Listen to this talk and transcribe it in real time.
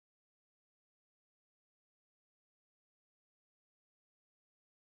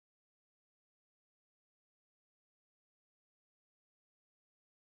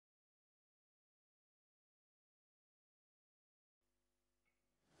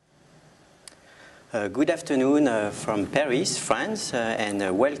Good afternoon from Paris, France,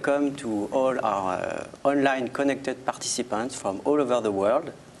 and welcome to all our online connected participants from all over the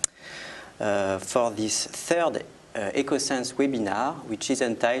world for this third Echosens webinar, which is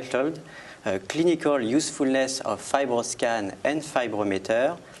entitled Clinical Usefulness of FibroScan and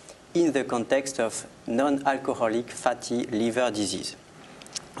FibroMeter in the context of non-alcoholic fatty liver disease.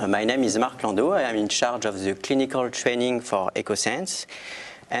 My name is Marc Landau. I am in charge of the clinical training for Echosens,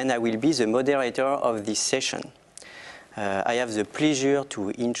 and I will be the moderator of this session. I have the pleasure to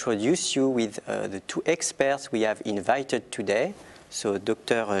introduce you with the two experts we have invited today. So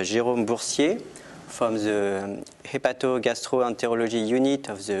Dr. Jérôme Boursier from the Hepatogastroenterology unit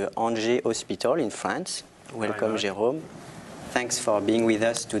of the Angers Hospital in France. Welcome, Jérôme. Thanks for being with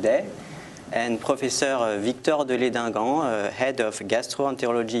us today. And Professor Victor de Lédinghen, head of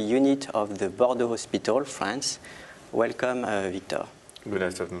gastroenterology unit of the Bordeaux Hospital, France. Welcome, Victor. Good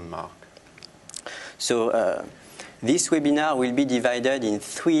afternoon, Mark. So this webinar will be divided in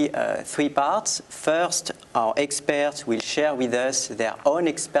three parts. First, our experts will share with us their own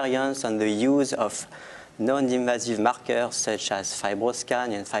experience on the use of non-invasive markers such as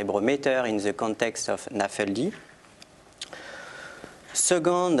FibroScan and FibroMeter in the context of NAFLD.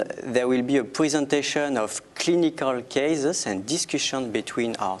 Second, there will be a presentation of clinical cases and discussion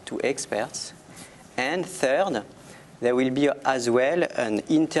between our two experts. And third, there will be as well an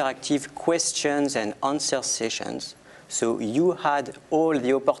interactive questions and answer sessions. So you had all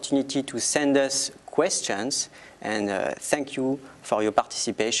the opportunity to send us questions, and thank you for your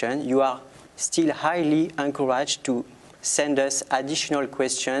participation. You are still highly encouraged to send us additional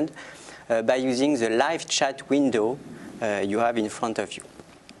questions by using the live chat window you have in front of you.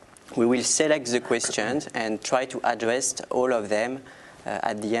 We will select the questions and try to address all of them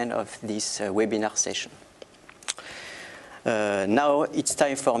at the end of this webinar session. Now it's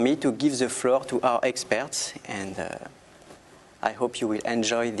time for me to give the floor to our experts, and I hope you will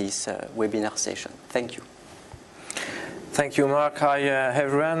enjoy this webinar session. Thank you. Thank you, Mark. Hi,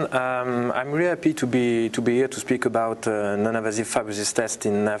 everyone. I'm really happy to be here to speak about non-invasive fibrosis test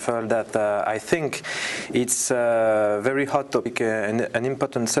in NAFLD. That I think it's a very hot topic and an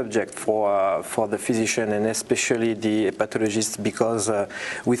important subject for the physician and especially the hepatologist, because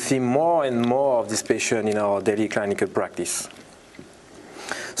we see more and more of this patient in our daily clinical practice.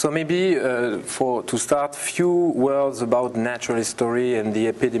 So maybe to start, few words about natural history and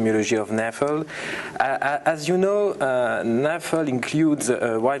the epidemiology of NAFLD. As you know, NAFLD includes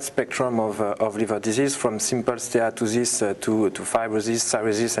a wide spectrum of liver disease, from simple steatosis to fibrosis,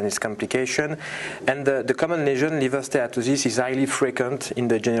 cirrhosis and its complication. And the common lesion, liver steatosis, is highly frequent in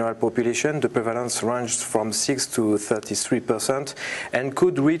the general population. The prevalence ranges from 6 to 33% and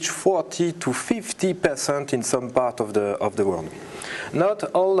could reach 40 to 50% in some part of the world. Not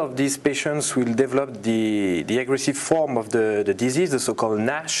all of these patients will develop the aggressive form of the disease, the so-called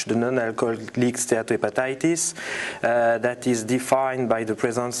NASH, the non-alcoholic steatohepatitis, that is defined by the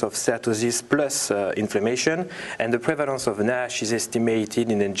presence of steatosis plus inflammation. And the prevalence of NASH is estimated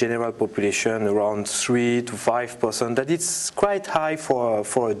in the general population around 3 to 5%. That is quite high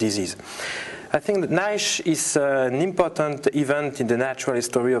for a disease. I think that NASH is an important event in the natural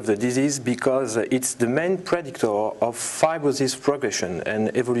history of the disease because it's the main predictor of fibrosis progression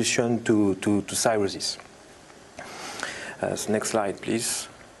and evolution to cirrhosis. So next slide, please.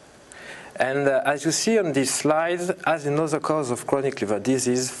 And as you see on this slide, as in other causes of chronic liver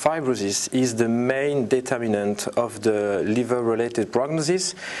disease, fibrosis is the main determinant of the liver-related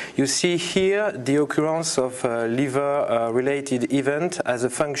prognosis. You see here the occurrence of liver-related event as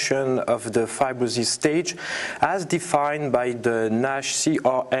a function of the fibrosis stage as defined by the NASH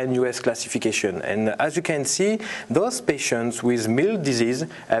CRN US classification. And as you can see, those patients with mild disease,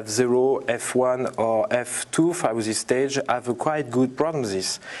 F0, F1 or F2 fibrosis stage, have a quite good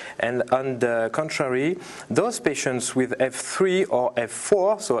prognosis. And on the contrary, those patients with F3 or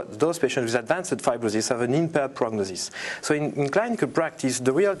F4, so those patients with advanced fibrosis, have an impaired prognosis. So in clinical practice,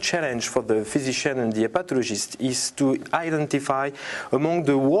 the real challenge for the physician and the hepatologist is to identify among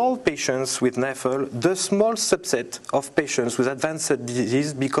the whole patients with NAFLD the small subset of patients with advanced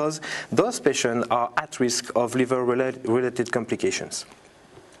disease, because those patients are at risk of liver-related complications.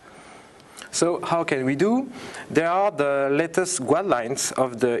 So how can we do? There are the latest guidelines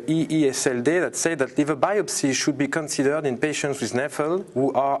of the EASLD that say that liver biopsy should be considered in patients with NAFLD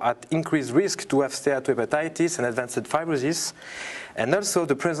who are at increased risk to have steatohepatitis and advanced fibrosis. And also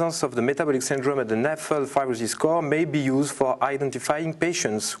the presence of the metabolic syndrome and the NAFLD fibrosis score may be used for identifying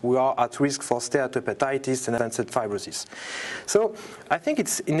patients who are at risk for steatohepatitis and advanced fibrosis. So I think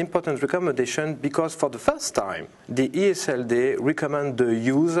it's an important recommendation because for the first time, the EASLD recommend the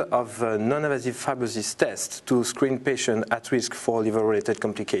use of a non-invasive fibrosis test to screen patients at risk for liver-related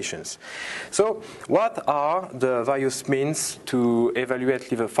complications. So what are the various means to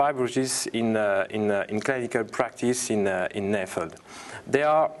evaluate liver fibrosis in clinical practice in NAFLD? There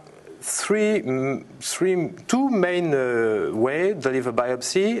are two main ways, the liver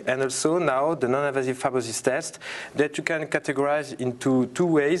biopsy and also now the non-invasive fibrosis test that you can categorize into two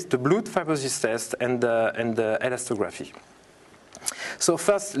ways, the blood fibrosis test and the elastography. So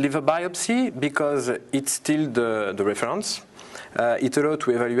first, liver biopsy, because it's still the reference. It allows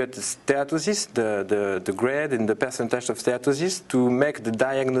to evaluate the steatosis, the grade and the percentage of steatosis, to make the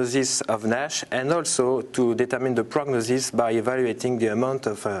diagnosis of NASH and also to determine the prognosis by evaluating the amount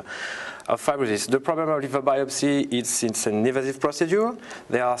of fibrosis. The problem of liver biopsy is it's an invasive procedure.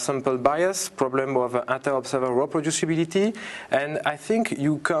 There are sample bias, problem of inter-observer reproducibility, and I think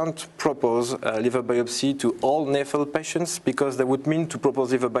you can't propose liver biopsy to all NAFLD patients because that would mean to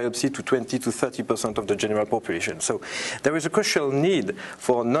propose liver biopsy to 20 to 30% of the general population. So there is a crucial need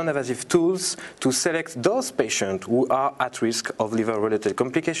for non-invasive tools to select those patients who are at risk of liver-related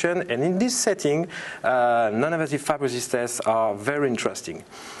complication, and in this setting, non-invasive fibrosis tests are very interesting.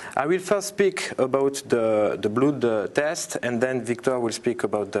 I will first speak about the blood test, and then Victor will speak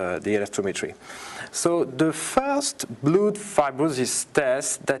about the electrometry. So the first blood fibrosis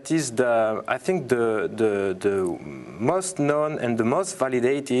test, that is I think the most known and the most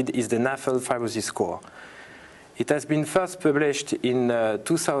validated, is the NAFLD fibrosis score. It has been first published in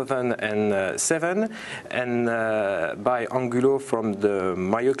 2007 and by Angulo from the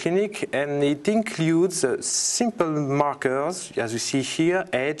Mayo Clinic, and it includes simple markers, as you see here: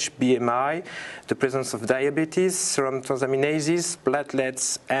 age, BMI, the presence of diabetes, serum transaminases,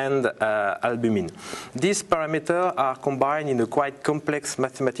 platelets, and albumin. These parameters are combined in a quite complex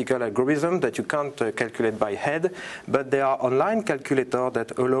mathematical algorithm that you can't calculate by head, but there are online calculators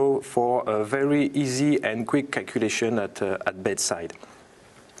that allow for a very easy and quick calculation at bedside.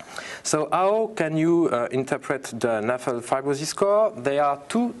 So how can you interpret the NAFLD fibrosis score? There are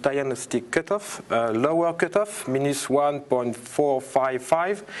two diagnostic cutoffs, lower cutoff, minus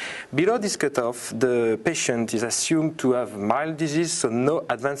 1.455. Below this cutoff, the patient is assumed to have mild disease, so no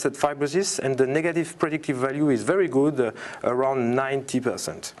advanced fibrosis, and the negative predictive value is very good, around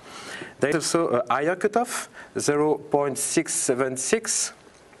 90%. There is also a higher cutoff, 0.676.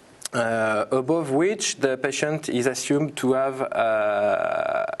 Above which the patient is assumed to have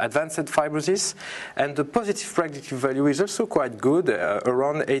advanced fibrosis, and the positive predictive value is also quite good,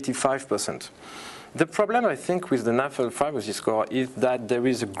 around 85%. The problem, I think, with the NAFLD fibrosis score is that there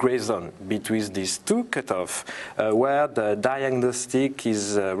is a gray zone between these two cutoffs, where the diagnostic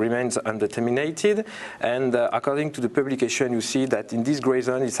remains undetermined, and according to the publication, you see that in this gray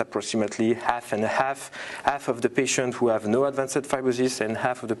zone it's approximately half and half of the patients who have no advanced fibrosis and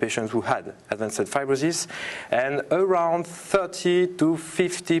half of the patients who had advanced fibrosis, and around 30 to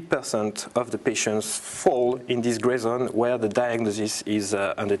 50% of the patients fall in this gray zone where the diagnosis is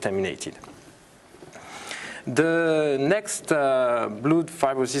undetermined. The next blood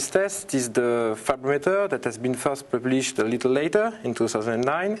fibrosis test is the FibroMeter that has been first published a little later in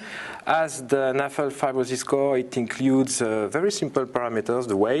 2009. As the NAFLD fibrosis score, it includes very simple parameters: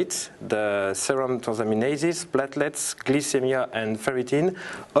 the weight, the serum transaminases, platelets, glycemia, and ferritin.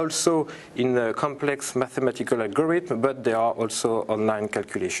 Also in a complex mathematical algorithm, but there are also online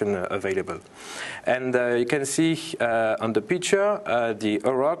calculations available. And you can see on the picture, the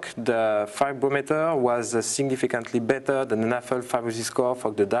OROC, the FibroMeter was significantly better than the NAFLD fibrosis score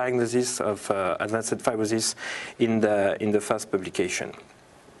for the diagnosis of advanced fibrosis in the first publication.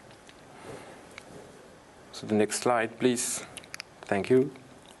 So the next slide, please. Thank you.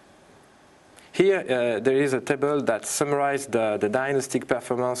 Here there is a table that summarizes the diagnostic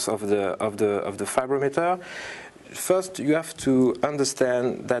performance of the FibroMeter. First, you have to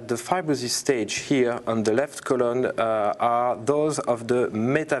understand that the fibrosis stage here on the left column are those of the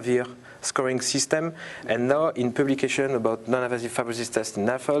METAVIR scoring system, and now in publication about non-invasive fibrosis test in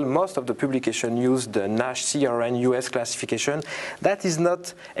NAFLD, most of the publication use the NASH CRN US classification. That is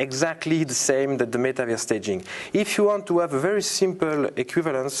not exactly the same that the METAVIR staging. If you want to have a very simple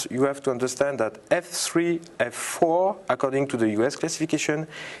equivalence, you have to understand that F3, F4, according to the US classification,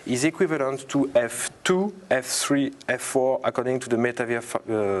 is equivalent to F2 F2, F3, F4 according to the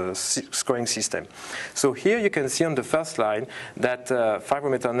Metavir scoring system. So here you can see on the first line that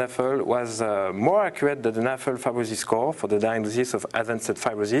FibroMeter NAFLD was more accurate than the NAFLD fibrosis score for the diagnosis of advanced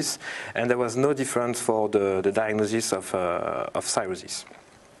fibrosis, and there was no difference for the diagnosis of cirrhosis.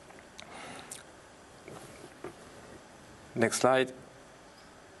 Next slide.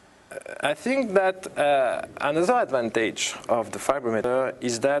 I think that another advantage of the FibroMeter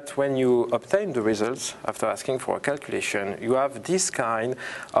is that when you obtain the results after asking for a calculation, you have this kind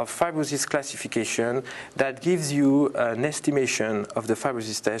of fibrosis classification that gives you an estimation of the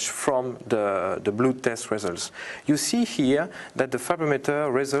fibrosis stage from the blood test results. You see here that the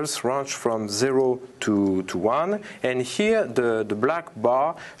FibroMeter results range from 0 to 1, and here the black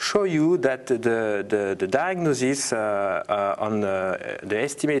bar show you that the diagnosis on the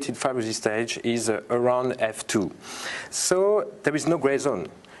estimated fibrosis stage is around F2. So there is no gray zone.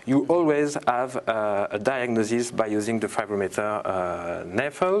 You always have a diagnosis by using the FibroMeter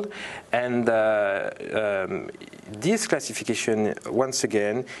NAFLD, and this classification, once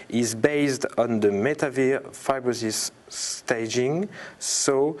again, is based on the Metavir fibrosis staging.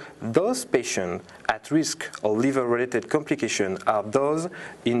 So those patients at risk of liver-related complication are those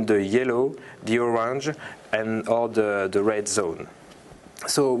in the yellow, the orange, or the red zone.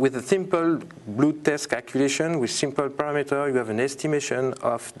 So with a simple blood test calculation, with simple parameter, you have an estimation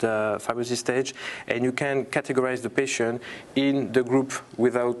of the fibrosis stage, and you can categorize the patient in the group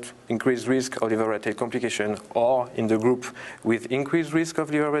without increased risk of liver-related complication, or in the group with increased risk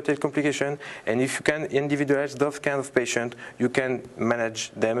of liver-related complication. And if you can individualize those kind of patients, you can manage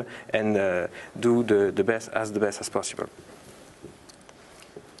them and do the best as possible.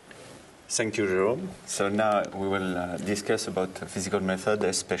 Thank you, Jérôme. So now we will discuss about physical method,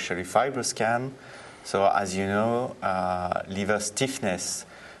 especially FibroScan. So as you know, liver stiffness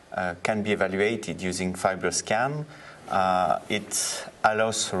can be evaluated using FibroScan. It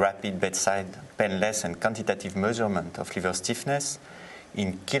allows rapid bedside, painless, and quantitative measurement of liver stiffness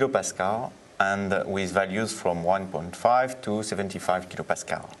in kilopascal and with values from 1.5 to 75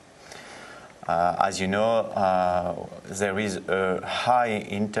 kilopascal. As you know, there is a high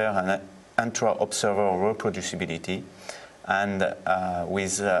inter- and intra-observer reproducibility, and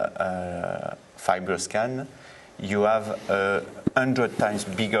with FibroScan, you have a 100 times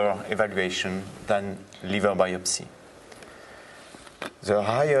bigger evaluation than liver biopsy. The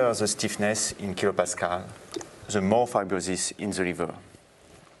higher the stiffness in kilopascal, the more fibrosis in the liver.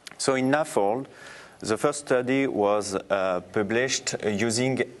 So in NAFLD, the first study was published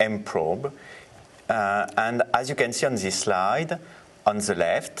using mProbe, and as you can see on this slide, on the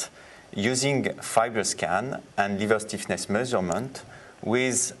left, using FibroScan and liver stiffness measurement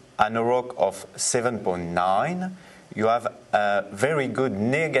with an OROC of 7.9, you have a very good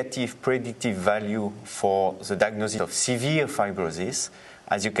negative predictive value for the diagnosis of severe fibrosis,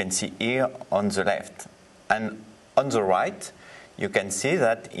 as you can see here on the left. And on the right, you can see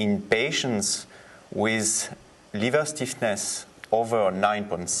that in patients with liver stiffness over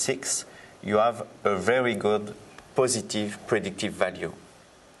 9.6, you have a very good positive predictive value.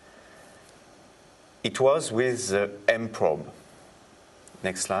 It was with the mProbe.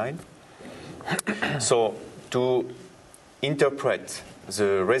 Next slide. So to interpret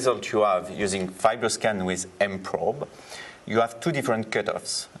the result you have using FibroScan with mProbe, you have two different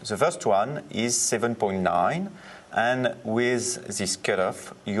cutoffs. The first one is 7.9, and with this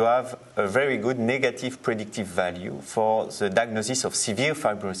cutoff, you have a very good negative predictive value for the diagnosis of severe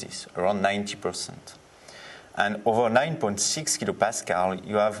fibrosis, around 90%. And over 9.6 kilopascal,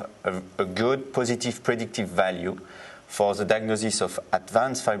 you have a good positive predictive value for the diagnosis of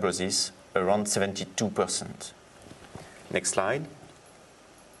advanced fibrosis, around 72%. Next slide.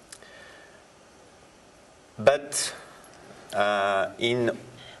 But in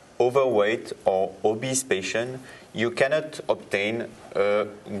overweight or obese patient, you cannot obtain a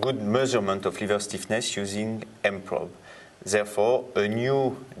good measurement of liver stiffness using mProbe. Therefore, a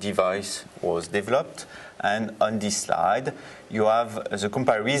new device was developed, and on this slide, you have the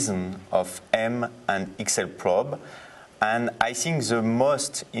comparison of M and XL probe. And I think the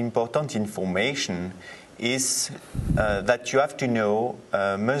most important information is that you have to know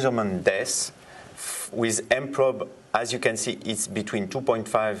measurement depth. With mProbe, as you can see, it's between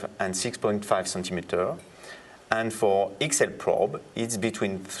 2.5 and 6.5 centimeter. And for XL probe, it's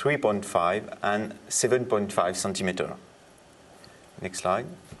between 3.5 and 7.5 centimeter. Next slide.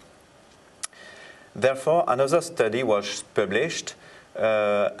 Therefore, another study was published,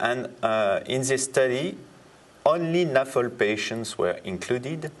 and in this study, only NAFLD patients were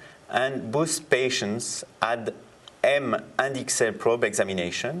included, and both patients had M and XL probe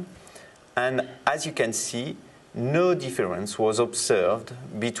examination, And as you can see, no difference was observed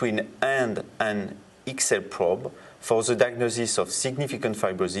between AND and XL probe for the diagnosis of significant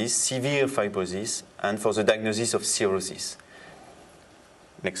fibrosis, severe fibrosis, and for the diagnosis of cirrhosis.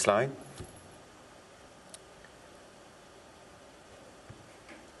 Next slide.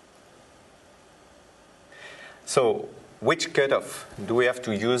 So, which cutoff do we have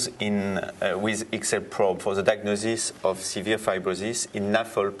to use with XL probe for the diagnosis of severe fibrosis in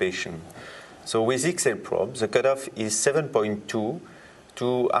NAFLD patient? So with XL probe, the cutoff is 7.2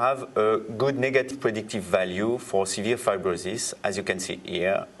 to have a good negative predictive value for severe fibrosis, as you can see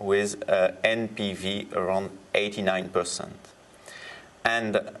here, with NPV around 89%.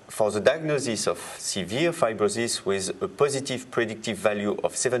 And for the diagnosis of severe fibrosis with a positive predictive value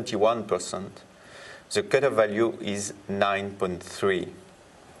of 71%, the cutoff value is 9.3.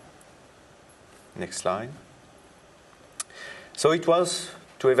 Next slide. So it was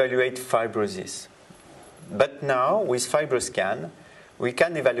to evaluate fibrosis. But now, with FibroScan, we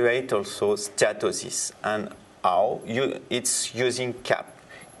can evaluate also steatosis. And how? It's using CAP.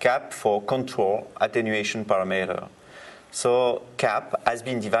 CAP for control attenuation parameter. So CAP has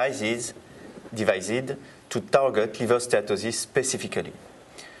been devised to target liver steatosis specifically.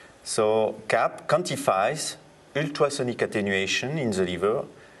 So CAP quantifies ultrasonic attenuation in the liver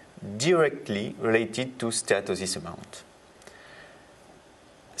directly related to steatosis amount.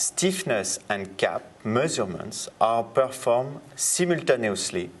 Stiffness and CAP measurements are performed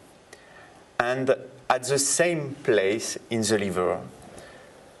simultaneously and at the same place in the liver.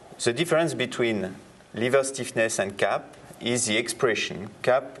 The difference between liver stiffness and CAP is the expression.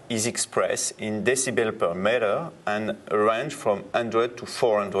 CAP is expressed in decibel per meter and a range from 100 to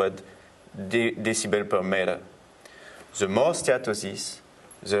 400 decibel per meter. The more steatosis,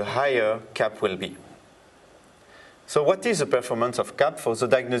 the higher CAP will be. So what is the performance of CAP for the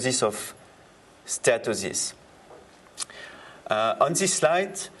diagnosis of steatosis? On this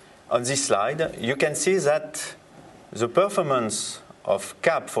slide, you can see that the performance of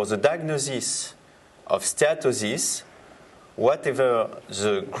CAP for the diagnosis of steatosis, whatever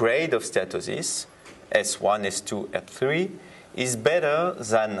the grade of steatosis, S1, S2, S3, is better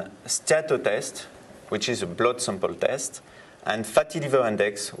than statotest, which is a blood sample test, and fatty liver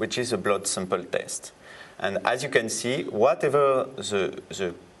index, which is a blood sample test. And as you can see, whatever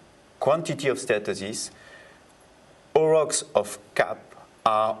the quantity of steatosis, aurochs of CAP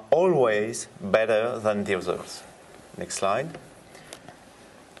are always better than the others. Next slide.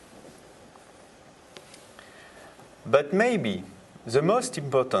 But maybe the most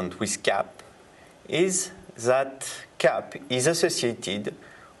important with CAP is that CAP is associated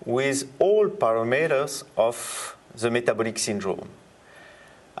with all parameters of the metabolic syndrome.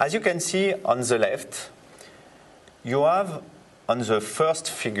 As you can see on the left, you have on the first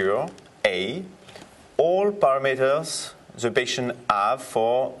figure, A, all parameters the patient have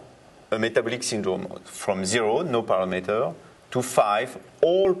for a metabolic syndrome, from 0, no parameter, to 5,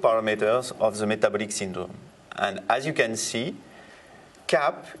 all parameters of the metabolic syndrome. And as you can see,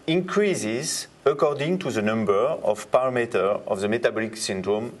 CAP increases according to the number of parameters of the metabolic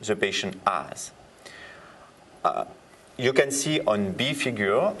syndrome the patient has. You can see on B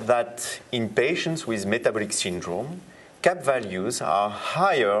figure that in patients with metabolic syndrome, CAP values are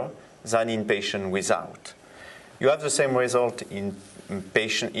higher than in patients without. You have the same result in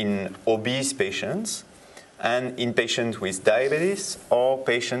obese patients and in patients with diabetes or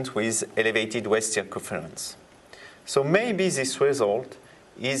patients with elevated waist circumference. So maybe this result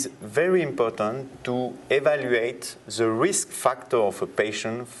is very important to evaluate the risk factor of a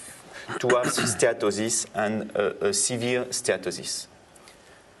patient to have steatosis and a severe steatosis.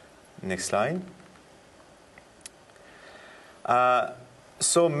 Next slide.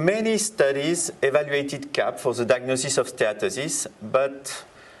 So many studies evaluated CAP for the diagnosis of steatosis, but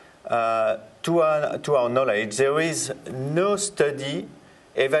to our knowledge, there is no study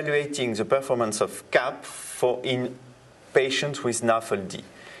evaluating the performance of CAP in patients with NAFLD.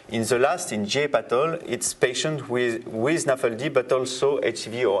 In the last, in J. Patel, it's patients with NAFLD, but also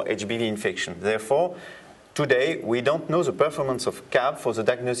HCV or HBV infection. Therefore, today, we don't know the performance of CAP for the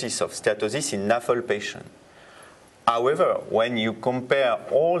diagnosis of steatosis in NAFLD patients. However, when you compare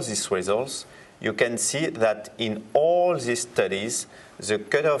all these results, you can see that in all these studies, the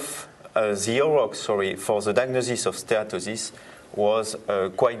cutoff, the aurochs, for the diagnosis of steatosis was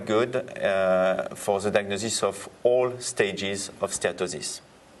quite good for the diagnosis of all stages of steatosis.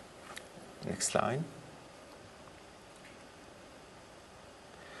 Next slide.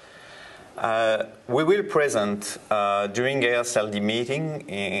 We will present during ASLD meeting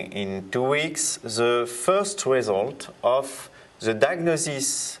in 2 weeks the first result of the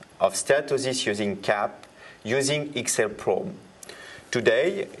diagnosis of steatosis using CAP using XL probe.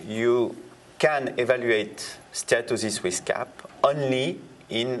 Today, you can evaluate steatosis with CAP only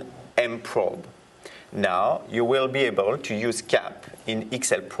in M probe. Now, you will be able to use CAP in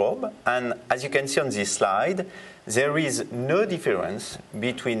XL probe, and as you can see on this slide, there is no difference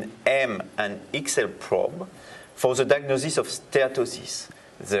between M and XL probe for the diagnosis of steatosis.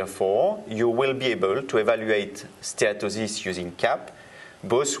 Therefore, you will be able to evaluate steatosis using CAP,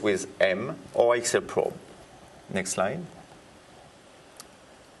 both with M or XL probe. Next slide.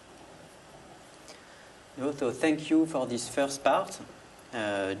 So thank you for this first part.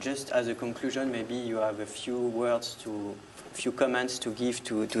 Just as a conclusion, maybe you have a few comments to give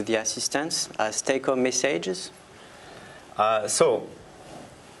to the assistants as take-home messages. So,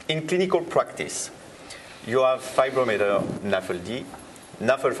 in clinical practice, you have FibroMeter NAFLD,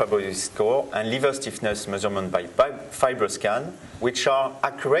 NAFLD fibrosis score, and liver stiffness measurement by FibroScan, which are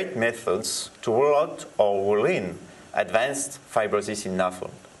accurate methods to rule out or rule in advanced fibrosis in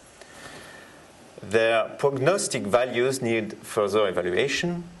NAFLD. Their prognostic values need further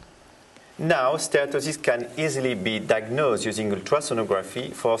evaluation. Now, steatosis can easily be diagnosed using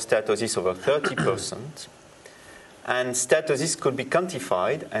ultrasonography for steatosis over 30%. And steatosis could be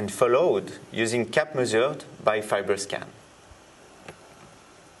quantified and followed using CAP measured by FibroScan.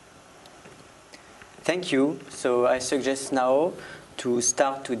 Thank you. So I suggest now to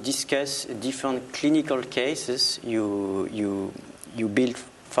start to discuss different clinical cases you built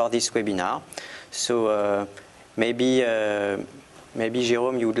for this webinar. So maybe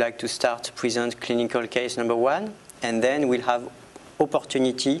Jérôme, you would like to start to present clinical case number 1, and then we'll have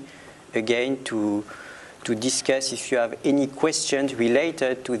opportunity again to discuss. If you have any questions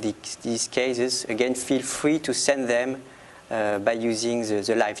related to these cases, again, feel free to send them by using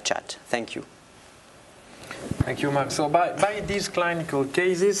the live chat. Thank you. Thank you, Mark. So by these clinical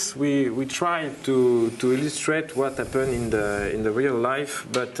cases, we try to illustrate what happened in the real life,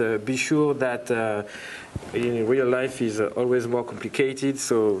 but be sure that in real life is always more complicated.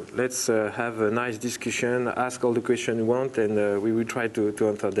 So let's have a nice discussion, ask all the questions you want, and we will try to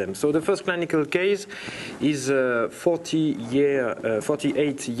answer them. So the first clinical case is a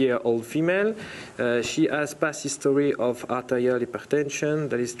 48-year-old female. She has past history of arterial hypertension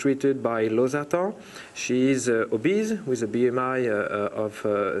that is treated by losartan. She is obese with a BMI of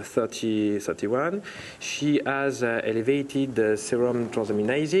 31. She has elevated serum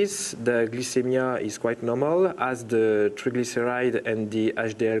transaminases. The glycemia is quite normal, as the triglyceride and the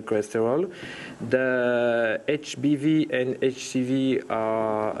HDL cholesterol. The HBV and HCV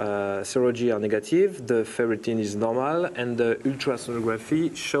are serology are negative. The ferritin is normal, and the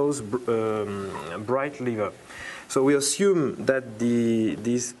ultrasonography shows bright liver. So we assume that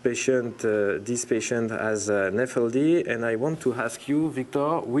this patient has NAFLD, and I want to ask you,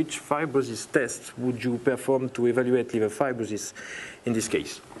 Victor, which fibrosis test would you perform to evaluate liver fibrosis in this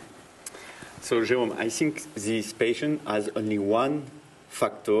case? So, Jérôme, I think this patient has only one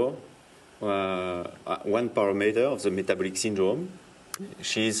factor, one parameter of the metabolic syndrome.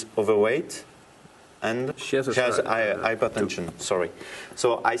 She's overweight and she has hypertension. Sorry.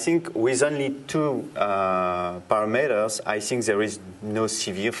 So I think with only two parameters, I think there is no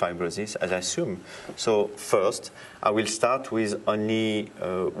severe fibrosis, as I assume. So first, I will start with only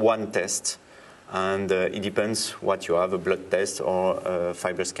one test, and it depends what you have, a blood test or a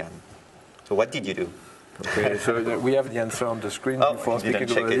FibroScan. So what did you do? Okay, so we have the answer on the screen before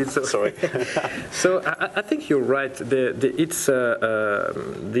speaking about it. So, sorry. So I think you're right. The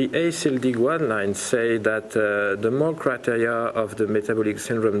ACLD guidelines say that the more criteria of the metabolic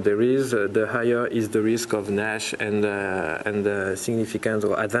syndrome there is, the higher is the risk of NASH and significant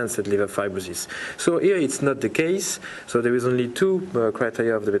or advanced liver fibrosis. So here it's not the case. So there is only two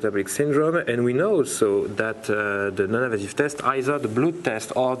criteria of the metabolic syndrome, and we know also that the non-invasive test, either the blood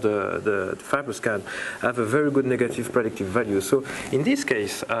test or the FibroScan, have a very good negative predictive value. So in this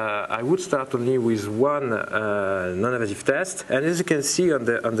case, I would start only with one non-invasive test, and as you can see on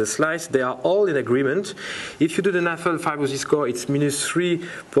the slides, they are all in agreement. If you do the NAFLD fibrosis score, it's minus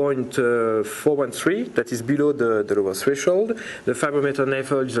 3.413, that is below the lower threshold. The FibroMeter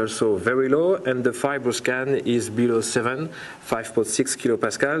NAFLD is also very low, and the FibroScan is below 7, 5.6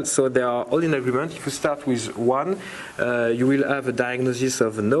 kilopascal. So they are all in agreement. If you start with one, you will have a diagnosis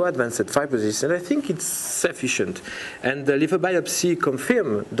of no advanced fibrosis, and I think it's sufficient. And the liver biopsy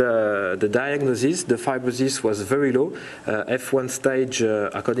confirmed the diagnosis. The fibrosis was very low, F1 stage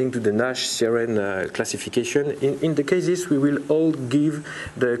according to the NASH-CRN classification. In the cases, we will all give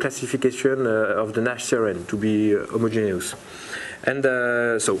the classification of the NASH-CRN to be homogeneous. And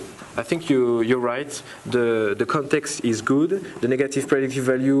so I think you're right. The context is good. The negative predictive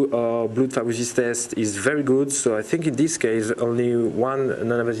value of blood fibrosis test is very good. So I think in this case, only one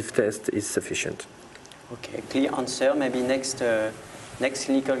non-invasive test is sufficient. Okay, clear answer. Maybe next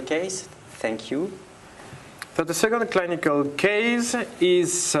clinical case. Thank you. So the second clinical case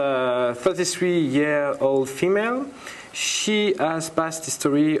is a 33-year-old female. She has past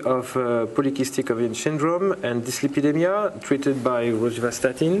history of polycystic ovarian syndrome and dyslipidemia treated by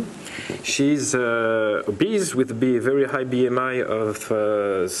rosuvastatin. She's obese with a very high BMI of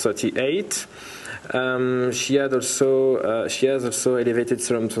 38. She has also elevated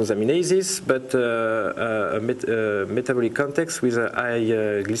serum transaminases, but a metabolic context with a high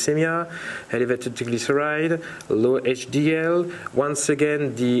glycemia, elevated triglyceride, low HDL. Once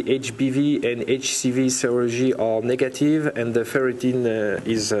again, the HBV and HCV serology are negative, and the ferritin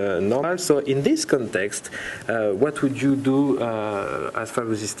is normal. So in this context, what would you do as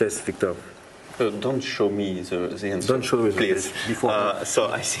fibrosis test, Victor? Don't show me the answer. Don't show the please. Before. So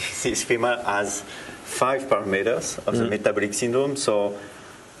I see this female has 5 parameters of the metabolic syndrome, so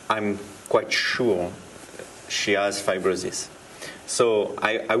I'm quite sure she has fibrosis. So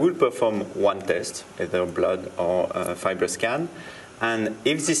I will perform one test, either blood or FibroScan, and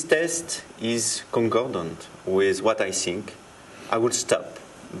if this test is concordant with what I think, I will stop.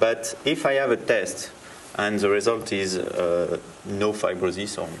 But if I have a test and the result is no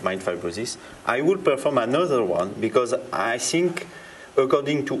fibrosis or mild fibrosis, I will perform another one because I think,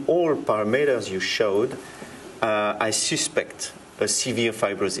 according to all parameters you showed, I suspect a severe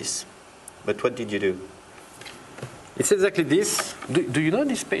fibrosis. But what did you do? It's exactly this. Do you know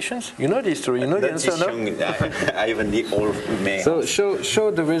these patients? You know the history? You know the answer? No? I even the old male. So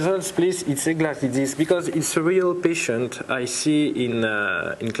show the results, please. It's exactly this because it's a real patient I see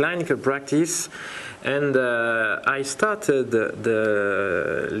in clinical practice. And I started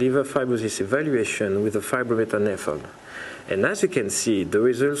the liver fibrosis evaluation with a FibroMeter NAFLD. And as you can see, the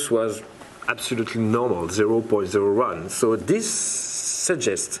results was absolutely normal, 0.01. So this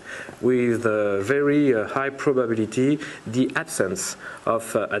suggests with a very high probability the absence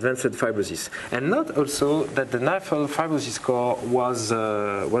of advanced fibrosis. And not also that the NAFLD fibrosis score was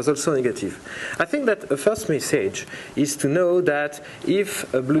also negative. I think that the first message is to know that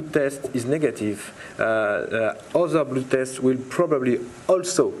if a blood test is negative, other blood tests will probably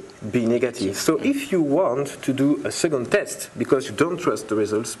also be negative. So if you want to do a second test because you don't trust the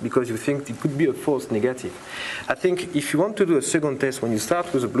results, because you think it could be a false negative, I think if you want to do a second test, when you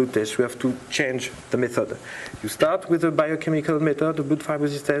start with a blood test, you have to change the method. You start with a biochemical method, a blood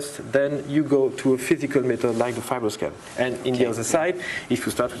fibrosis test, then you go to a physical method like the FibroScan. And in the other side, if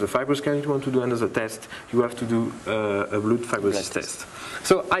you start with a FibroScan and you want to do another test, you have to do a blood fibrosis test.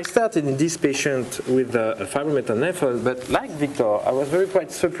 So I started in this patient with a FibroMeter NAFLD, but like Victor, I was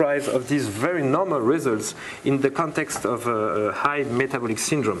quite surprised of these very normal results in the context of a high metabolic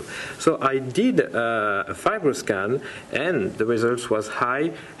syndrome. So I did a FibroScan, and the results was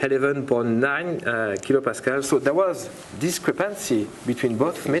high, 11.9 kilopascal. So there was discrepancy between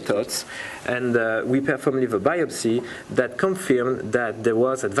both methods, and we performed liver biopsy that confirmed that there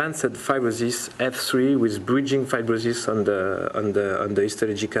was advanced fibrosis F3 with bridging fibrosis on the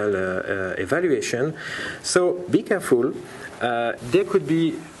histological evaluation. So be careful. There could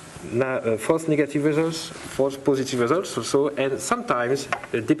be false negative results, false positive results also, and sometimes,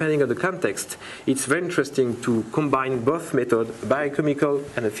 depending on the context, it's very interesting to combine both methods, biochemical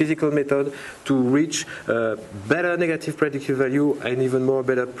and a physical method, to reach better negative predictive value and even more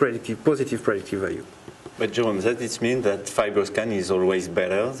better positive predictive value. But Jérôme, does this mean that FibroScan is always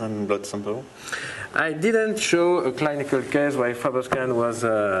better than blood sample? I didn't show a clinical case where FibroScan was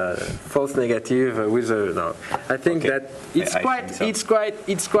false negative with a no. I think that it's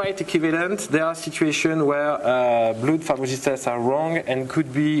quite equivalent. There are situations where blood fibrosis tests are wrong and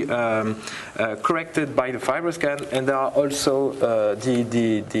could be corrected by the FibroScan, and there are also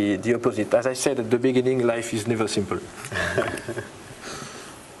the opposite. As I said at the beginning, life is never simple.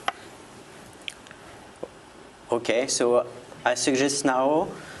 Okay, so I suggest now,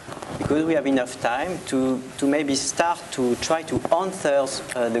 because we have enough time, to maybe start to try to answer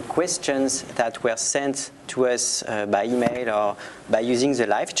the questions that were sent to us by email or by using the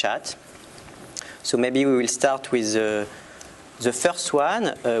live chat. So maybe we will start with the first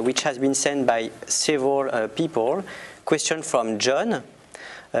one, which has been sent by several people. Question from John.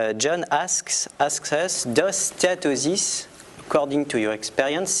 John asks us, does steatosis, according to your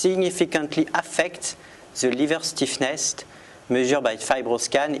experience, significantly affect the liver stiffness measured by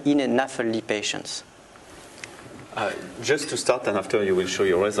FibroScan in NAFLD patients? Just to start, and after you will show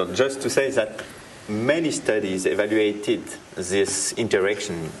your result, just to say that many studies evaluated this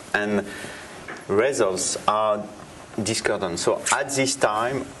interaction, and results are discordant. So at this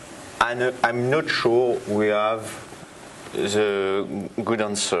time, I'm not sure we have the good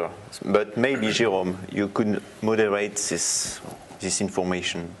answer, but maybe Jérôme, you could moderate this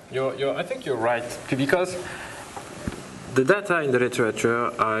information. I think you're right, because the data in the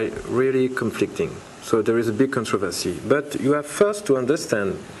literature are really conflicting. So there is a big controversy. But you have first to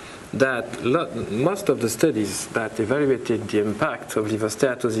understand that most of the studies that evaluated the impact of liver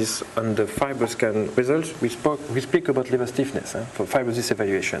steatosis on the FibroScan results, we speak about liver stiffness for fibrosis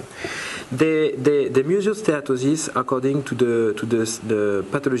evaluation. They measure steatosis according to the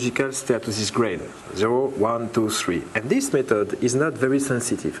pathological steatosis grade, 0, 1, 2, 3. And this method is not very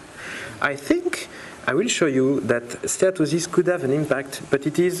sensitive. I think I will show you that steatosis could have an impact, but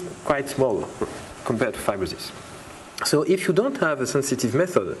it is quite small compared to fibrosis. So if you don't have a sensitive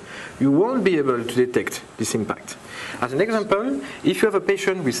method, you won't be able to detect this impact. As an example, if you have a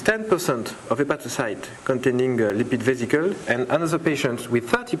patient with 10% of hepatocyte containing a lipid vesicle and another patient with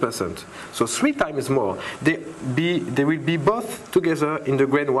 30%, so 3 times more, they will be both together in the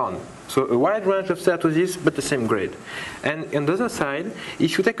grade 1. So a wide range of steatosis, but the same grade. And on the other side,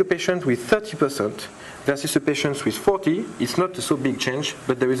 if you take a patient with 30% versus a patient with 40, it's not a so big change,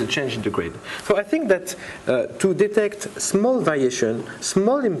 but there is a change in the grade. So I think that to detect small variation,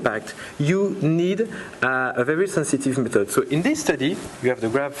 small impact, you need a very sensitive method. So in this study, you have the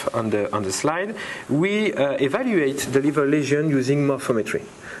graph on the slide, we evaluate the liver lesion using morphometry.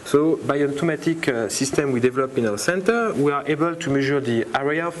 So by an automatic system we developed in our center, we are able to measure the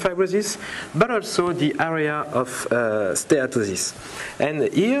area of fibrosis, but also the area of steatosis.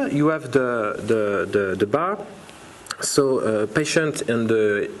 And here you have the bar. So patient in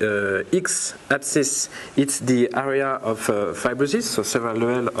the x-axis, it's the area of fibrosis, so several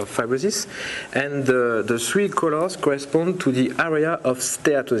levels of fibrosis, and the 3 colors correspond to the area of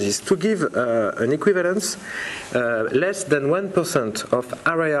steatosis. To give an equivalence, less than 1% of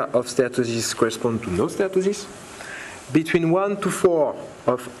area of steatosis correspond to no steatosis. Between 1 to 4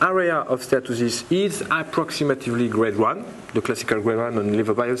 of area of steatosis is approximately grade 1, the classical grade 1 on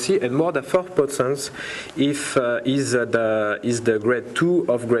liver biopsy, and more than 4% if is the grade 2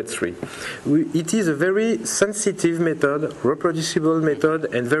 of grade 3. It is a very sensitive method, reproducible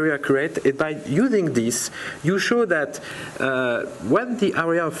method, and very accurate. And by using this, you show that when the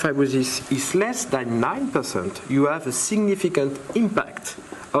area of fibrosis is less than 9%, you have a significant impact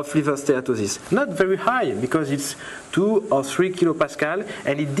of liver steatosis. Not very high, because it's 2 or 3 kilopascal,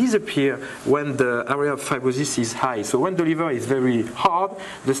 and it disappears when the area of fibrosis is high. So when the liver is very hard,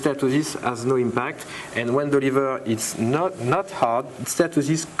 the steatosis has no impact, and when the liver is not hard,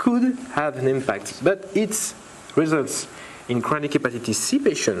 steatosis could have an impact. But its results in chronic hepatitis C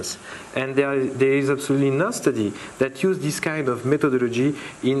patients, and there is absolutely no study that use this kind of methodology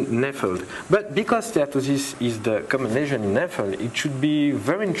in NAFLD. But because steatosis is the common lesion in NAFLD, it should be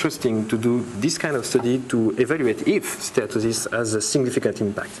very interesting to do this kind of study to evaluate if steatosis has a significant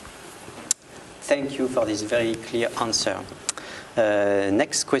impact. Thank you for this very clear answer.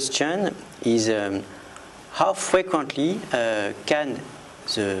 Next question is, how frequently can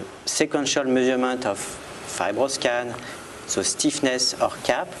the sequential measurement of FibroScan, so stiffness or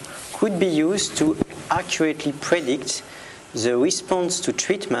CAP, could be used to accurately predict the response to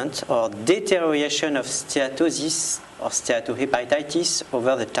treatment or deterioration of steatosis or steatohepatitis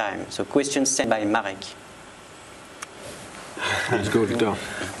over the time? So question sent by Marek. Let's go, Victor.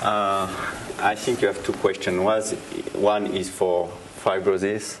 I think you have 2 questions. One is for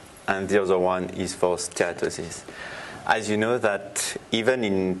fibrosis, and the other one is for steatosis. As you know that even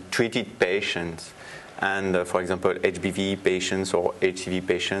in treated patients, and for example, HBV patients or HCV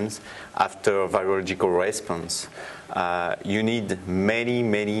patients, after virological response, you need many,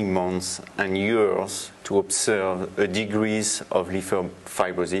 many months and years to observe a degrees of liver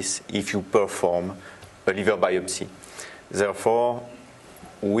fibrosis if you perform a liver biopsy. Therefore,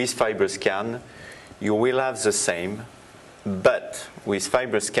 with FibroScan, you will have the same, but with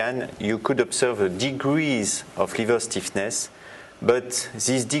FibroScan, you could observe a degrees of liver stiffness, but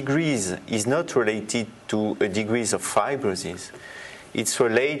this degrees is not related to a degrees of fibrosis. It's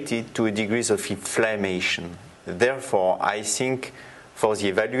related to a degrees of inflammation. Therefore, I think for the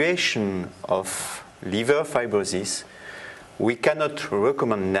evaluation of liver fibrosis, we cannot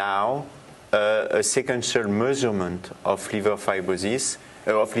recommend now a sequential measurement of liver fibrosis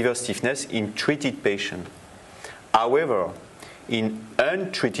of liver stiffness in treated patients. However, in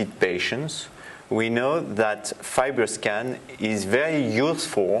untreated patients, we know that FibroScan is very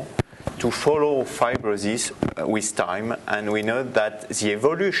useful to follow fibrosis with time, and we know that the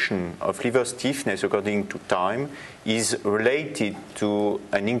evolution of liver stiffness according to time is related to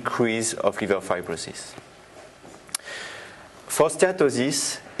an increase of liver fibrosis. For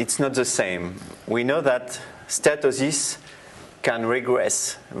steatosis, it's not the same. We know that steatosis can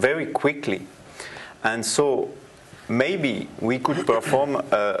regress very quickly, and so maybe we could perform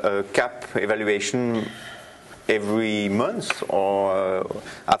a CAP evaluation every month, or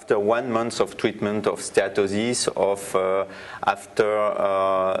after 1 month of treatment of steatosis,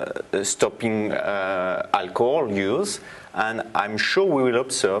 after stopping alcohol use, and I'm sure we will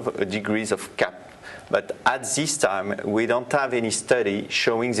observe a decrease of CAP. But at this time, we don't have any study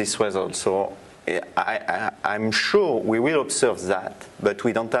showing this result. So I'm sure we will observe that, but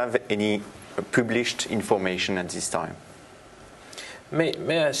we don't have any published information at this time. May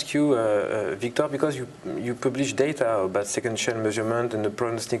I ask you, Victor, because you publish data about second chain measurement and the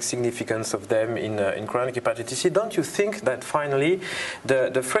prognostic significance of them in chronic hepatitis C, don't you think that finally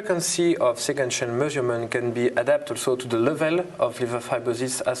the frequency of second chain measurement can be adapted also to the level of liver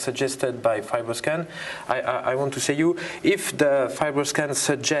fibrosis as suggested by FibroScan? I want to say if the FibroScan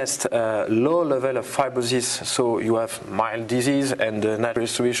suggests a low level of fibrosis, so you have mild disease and the natural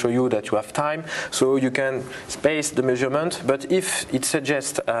history show you that you have time, so you can space the measurement, but if it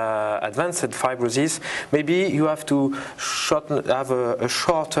suggests advanced fibrosis, maybe you have to have a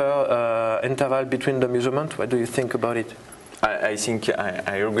shorter interval between the measurement. What do you think about it? I think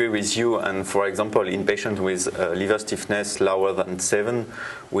I agree with you, and for example, in patients with liver stiffness lower than 7,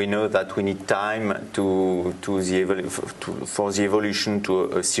 we know that we need time for the evolution to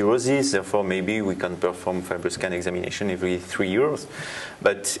a cirrhosis. Therefore, maybe we can perform FibroScan examination every 3 years.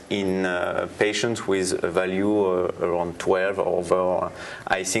 But in patients with a value around 12 or over,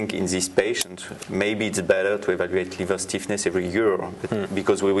 I think in these patients, maybe it's better to evaluate liver stiffness every year,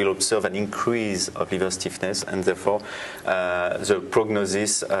 because we will observe an increase of liver stiffness, and therefore the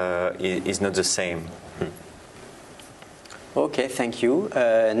prognosis is not the same. Okay, thank you.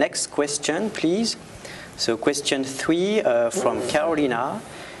 Next question, please. So question 3 from Carolina,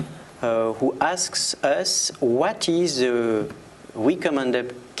 who asks us, what is the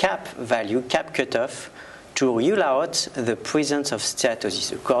recommended CAP value, CAP cutoff, to rule out the presence of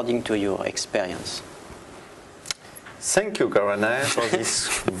steatosis, according to your experience? Thank you, Carolina, for this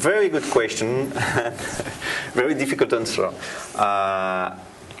very good question. Very difficult answer.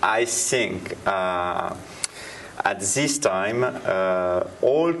 I think at this time,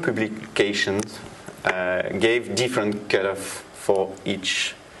 all publications gave different cutoff for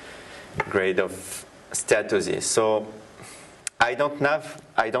each grade of steatosis. So I don't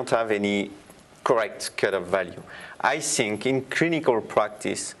have any correct cutoff value. I think in clinical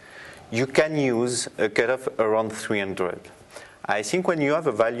practice, you can use a cutoff around 300. I think when you have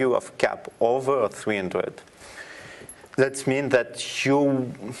a value of CAP over 300, that means that you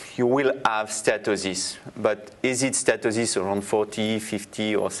will have steatosis. But is it steatosis around 40,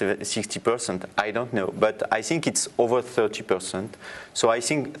 50, or 60%? I don't know. But I think it's over 30%. So I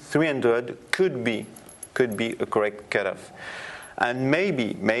think 300 could be a correct cutoff. And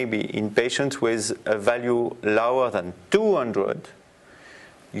maybe in patients with a value lower than 200,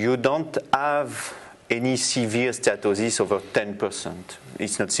 you don't have any severe steatosis over 10%.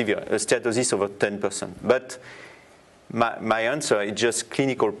 It's not severe, a steatosis over 10%. But my answer is just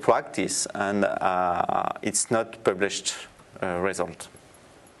clinical practice, and it's not published result.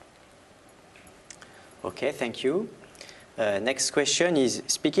 Okay, thank you. Next question is,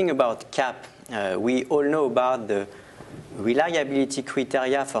 speaking about CAP, we all know about the reliability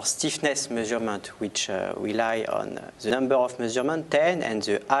criteria for stiffness measurement, which rely on the number of measurement, 10, and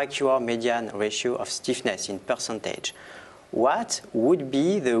the accurate median ratio of stiffness in percentage. What would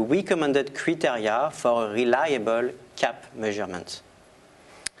be the recommended criteria for a reliable CAP measurement?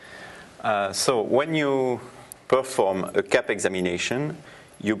 So when you perform a CAP examination,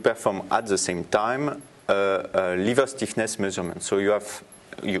 you perform at the same time a liver stiffness measurement. So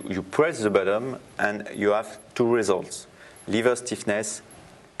you press the button and you have 2 results: liver stiffness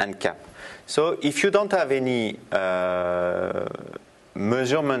and CAP. So if you don't have any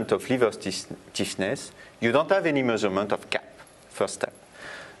measurement of liver stiffness, you don't have any measurement of CAP, first step.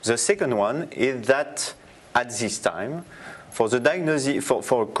 The second one is that at this time, for the diagnosis,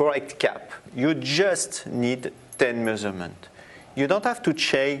 for a correct CAP, you just need 10 measurements. You don't have to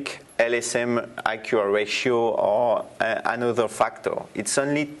check LSM accurate ratio or another factor. It's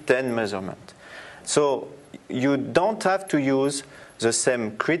only 10 measurements. So you don't have to use the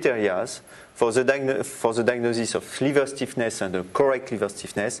same criteria for the diagnosis of liver stiffness and the correct liver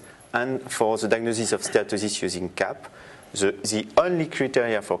stiffness, and for the diagnosis of steatosis using CAP. The only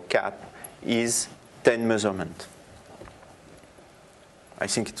criteria for CAP is 10 measurement. I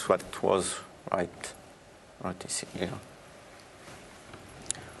think it's what was right here.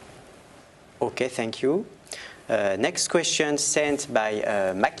 Okay, thank you. Next question sent by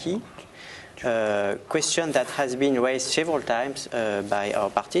Maki. Question that has been raised several times by our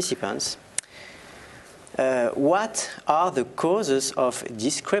participants. What are the causes of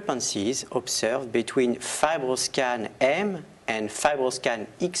discrepancies observed between FibroScan M and FibroScan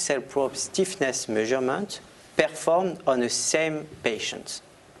XL probe stiffness measurement performed on the same patient?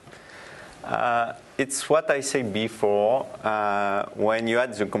 It's what I said before when you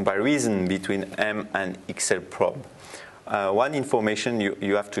had the comparison between M and XL probe. One information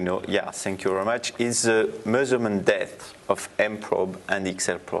you have to know, thank you very much, is the measurement depth of M probe and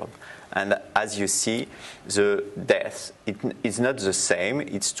XL probe. And as you see, the depth is not the same.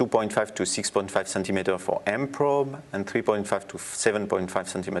 It's 2.5 to 6.5 centimeter for M probe and 3.5 to 7.5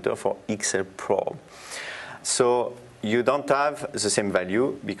 centimeter for XL probe. So you don't have the same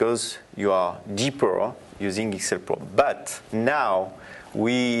value because you are deeper using XL probe. But now,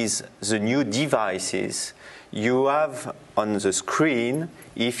 with the new devices, you have on the screen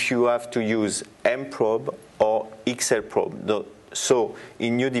if you have to use M probe or XL probe. So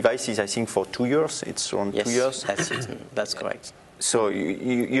in new devices, I think for 2 years, it's around 2 years. Yes, that's it. That's correct. So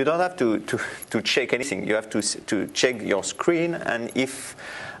you don't have to check anything. You have to check your screen, and if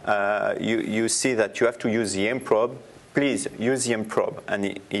you see that you have to use the M probe, please use the M probe.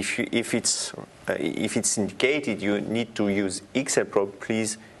 And if it's indicated you need to use XL probe,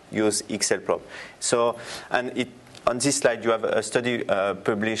 please use XL probe. So, and on this slide you have a study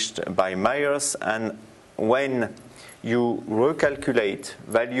published by Myers, and when you recalculate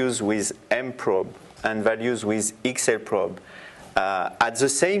values with M probe and values with XL probe at the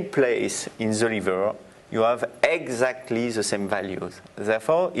same place in the liver, you have exactly the same values.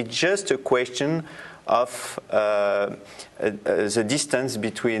 Therefore, it's just a question of the distance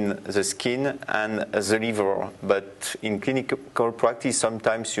between the skin and the liver. But in clinical practice,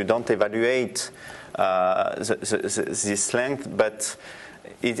 sometimes you don't evaluate this length, but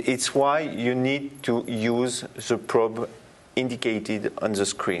it's why you need to use the probe indicated on the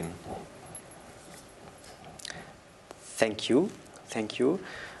screen. Thank you. Thank you.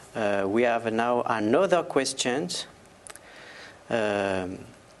 We have now another question,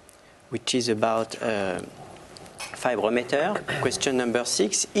 which is about FibroMeter. Question number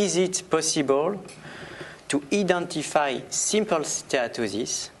 6. Is it possible to identify simple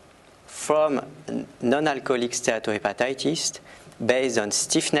steatosis from non-alcoholic steatohepatitis based on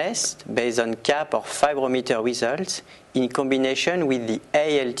stiffness, based on CAP or FibroMeter results in combination with the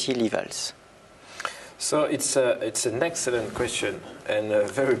ALT levels? So it's an excellent question and a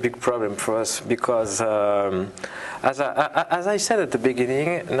very big problem for us because, as I said at the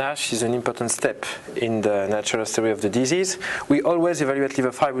beginning, NASH is an important step in the natural history of the disease. We always evaluate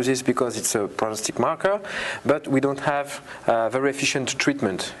liver fibrosis because it's a prognostic marker, but we don't have very efficient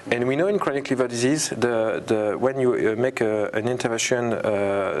treatment. And we know in chronic liver disease, when you make an intervention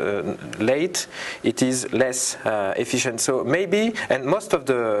late, it is less efficient. So maybe, and most of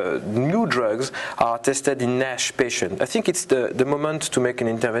the new drugs are tested in NASH patients. I think it's the moment to make an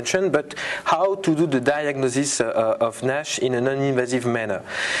intervention, but how to do the diagnosis of NASH in a non-invasive manner.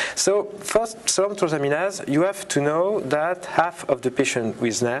 So first, serum transaminase, you have to know that half of the patients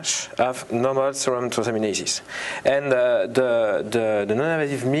with NASH have normal serum transaminases. And the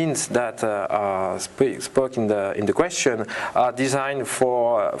non-invasive means that are spoken in the question are designed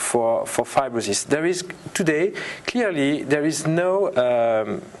for fibrosis. There is today, clearly, there is no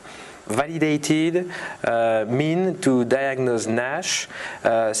validated mean to diagnose NASH.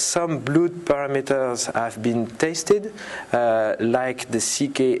 Some blood parameters have been tested, like the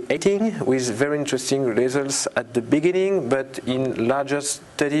CK18, with very interesting results at the beginning, but in larger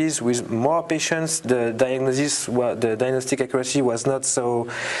studies with more patients, the diagnostic accuracy was not so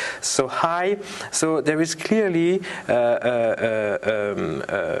high. So there is clearly a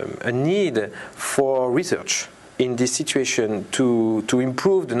need for research in this situation to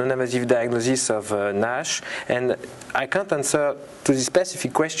improve the non-invasive diagnosis of NASH. And I can't answer to this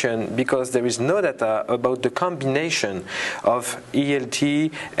specific question because there is no data about the combination of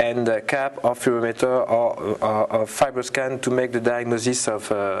ELT and CAP or FibroMeter or FibroScan to make the diagnosis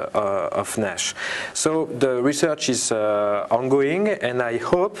of NASH. So the research is ongoing, and I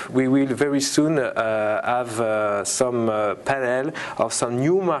hope we will very soon have some panel of some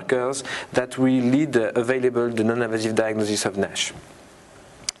new markers that will lead available the non-invasive diagnosis of NASH.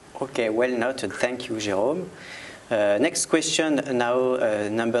 Okay, well noted. Thank you, Jérôme. Next question now,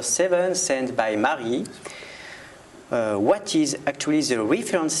 number 7, sent by Marie. What is actually the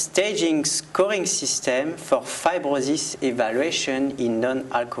reference staging scoring system for fibrosis evaluation in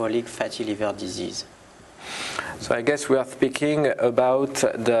non-alcoholic fatty liver disease? So I guess we are speaking about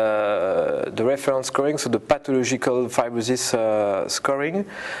the reference scoring, so the pathological fibrosis scoring.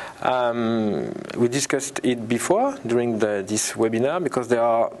 We discussed it before during this webinar because there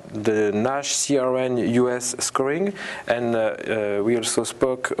are the NASH CRN US scoring, and we also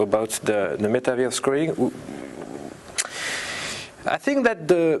spoke about the METAVIR scoring. I think that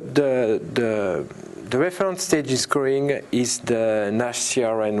the reference stage scoring is the NASH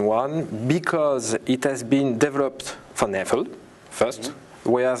CRN1 because it has been developed for NAFLD first,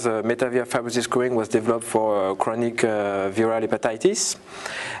 whereas METAVIR fibrosis scoring was developed for chronic viral hepatitis.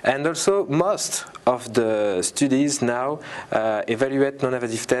 And also most of the studies now evaluate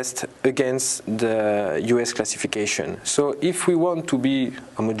non-invasive tests against the US classification. So if we want to be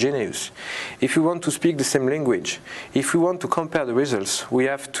homogeneous, if we want to speak the same language, if we want to compare the results, we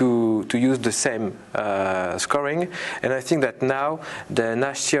have to use the same scoring. And I think that now the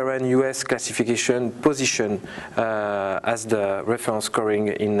NASH CRN US classification position as the reference scoring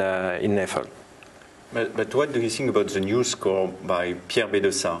in NAFLD. But what do you think about the new score by Pierre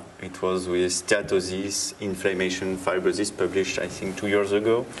Bedossa? It was with steatosis, inflammation, fibrosis, published, I think, 2 years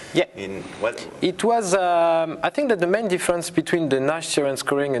ago. Yeah. In what? It was, I think that the main difference between the NASH CRN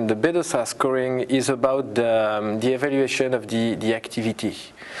scoring and the Bedossa scoring is about the evaluation of the activity.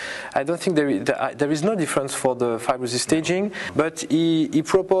 I don't think there is no difference for the fibrosis staging, but he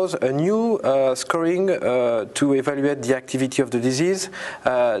proposed a new scoring to evaluate the activity of the disease.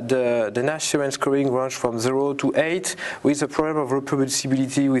 The NASH CRN scoring range from 0 to 8 with a problem of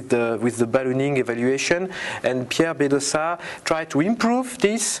reproducibility with the ballooning evaluation. And Pierre Bedossa tried to improve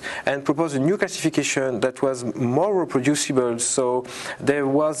this and propose a new classification that was more reproducible. So there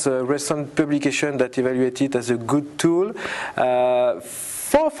was a recent publication that evaluated it as a good tool.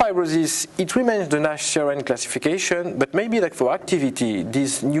 For fibrosis, it remains the NASH CRN classification, but maybe like for activity,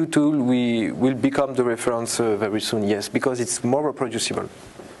 this new tool will become the reference very soon, yes, because it's more reproducible.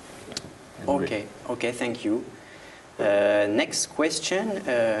 Okay, thank you. Next question,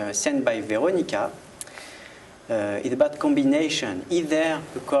 sent by Veronica, is about combination. Is there,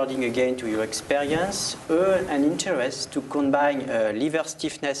 according again to your experience, an interest to combine liver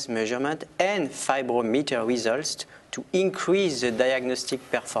stiffness measurement and FibroMeter results to increase the diagnostic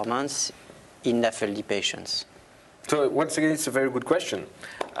performance in NAFLD patients? So once again, it's a very good question.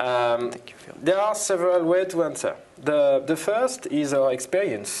 There are several ways to answer. The first is our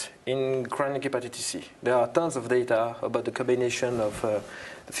experience in chronic hepatitis C. There are tons of data about the combination of the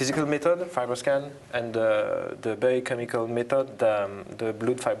physical method, FibroScan, and the biochemical method, the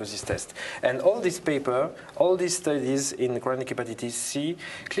blood fibrosis test. And all these papers, all these studies in chronic hepatitis C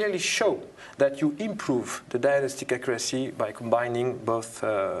clearly show that you improve the diagnostic accuracy by combining both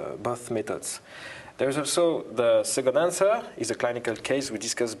methods. There's also the second answer, is a clinical case we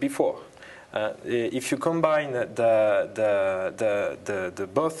discussed before. If you combine the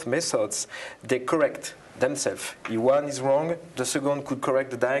both methods, they correct themselves. If one is wrong, the second could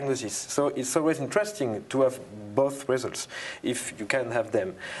correct the diagnosis. So it's always interesting to have both results, if you can have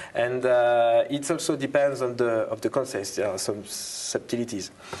them. And it also depends on the context. There are some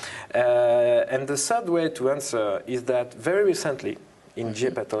subtleties. And the third way to answer is that very recently, in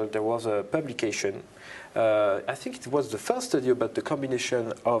JPathol, there was a publication. I think it was the first study about the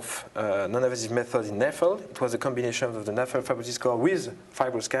combination of non-invasive method in NAFLD. It was a combination of the NAFLD fibrosis score with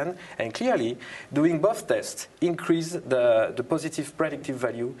FibroScan, and clearly, doing both tests increased the positive predictive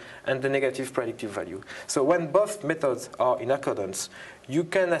value and the negative predictive value. So when both methods are in accordance, you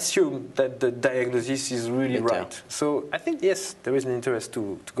can assume that the diagnosis is really right. So I think, yes, there is an interest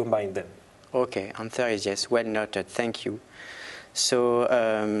to combine them. Okay, answer is yes. Well noted. Thank you. So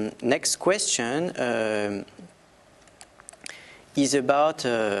next question is about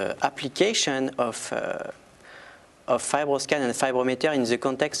application of FibroScan and FibroMeter in the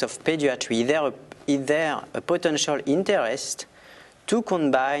context of pediatry. Is there a potential interest to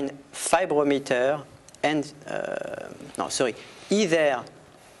combine FibroMeter and is there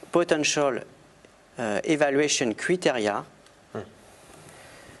potential evaluation criteria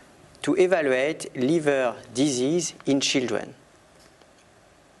to evaluate liver disease in children?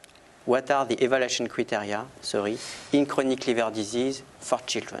 What are the evaluation criteria, in chronic liver disease for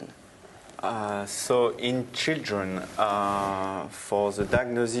children? So in children, for the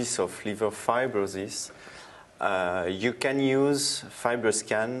diagnosis of liver fibrosis, you can use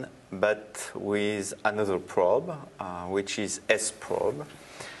FibroScan, but with another probe, which is S probe.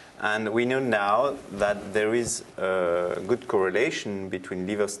 And we know now that there is a good correlation between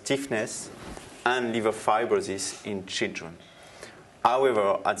liver stiffness and liver fibrosis in children.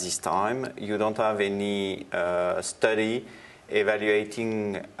 However, at this time, you don't have any study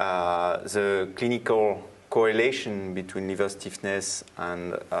evaluating the clinical correlation between liver stiffness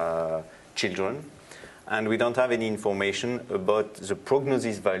and children. And we don't have any information about the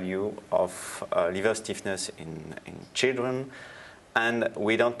prognosis value of liver stiffness in children. And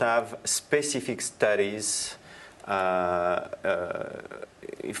we don't have specific studies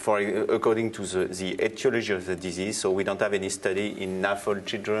according to the etiology of the disease. So we don't have any study in NAFLD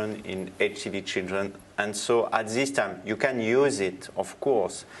children, in HCV children. And so at this time, you can use it, of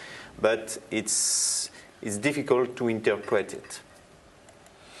course, but it's difficult to interpret it.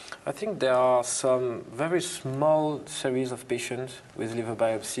 I think there are some very small series of patients with liver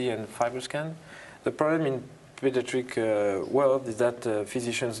biopsy and FibroScan. The problem in pediatric world is that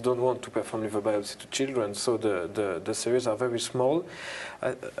physicians don't want to perform liver biopsy to children, so the series are very small.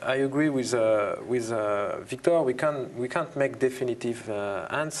 I agree with Victor. We can't make definitive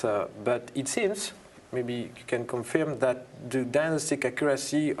answer, but it seems, maybe you can confirm, that the diagnostic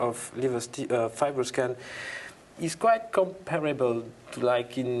accuracy of liver FibroScan is quite comparable to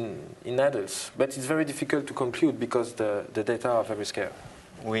like in adults, but it's very difficult to conclude because the data are very scarce.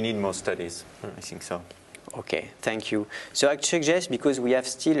 We need more studies, I think so. Okay, thank you. So I suggest, because we have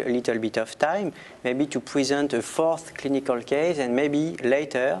still a little bit of time, maybe to present a fourth clinical case, and maybe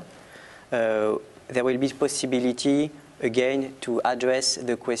later there will be possibility again to address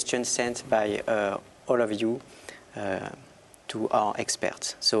the questions sent by all of you to our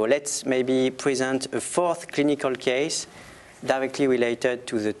experts. So let's maybe present a fourth clinical case directly related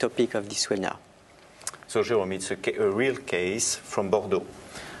to the topic of this webinar. So Jérôme, it's a real case from Bordeaux.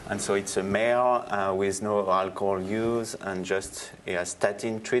 And so it's a male with no alcohol use and just a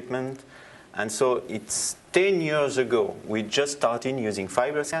statin treatment. And so it's 10 years ago. We just started using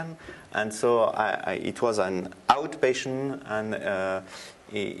FibroScan. And so it was an outpatient, and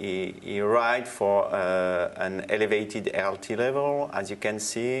he arrived for an elevated ALT level, as you can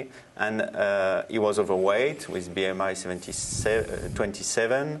see. And he was overweight with BMI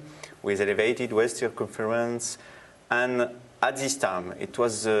 27, with elevated waist circumference. And at this time, it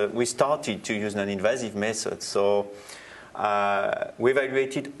was we started to use non-invasive methods. So we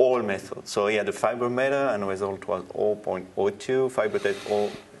evaluated all methods. So he had a FibroMeter, and the result was 0.02,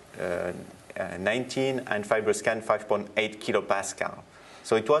 FibroTest 19, and FibroScan 5.8 kilopascal.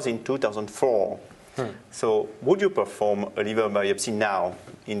 So it was in 2004. So would you perform a liver biopsy now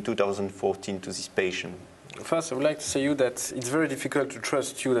in 2014 to this patient? First, I would like to say you that it's very difficult to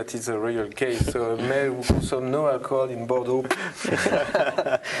trust you that it's a real case. So a male who consumes no alcohol in Bordeaux.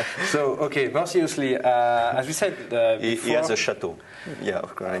 So, okay, more seriously, as we said before... He has a chateau. Yeah,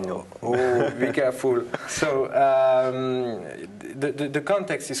 of course, I know. Oh, be careful. So, the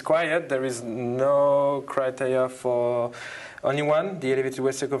context is quiet. There is no criteria for... Only one, the elevated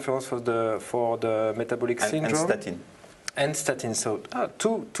waist circumference for the metabolic syndrome. And statin. And statin. So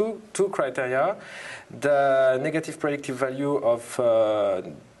two criteria. The negative predictive value of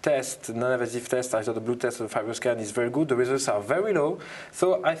non-invasive test, either the blood test or the FibroScan, is very good. The results are very low.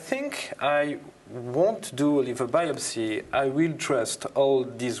 So I think I won't do a liver biopsy. I will trust all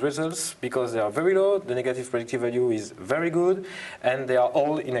these results because they are very low, the negative predictive value is very good, and they are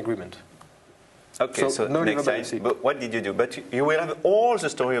all in agreement. Okay, so no next liver slide. biopsy. But what did you do? But you will have all the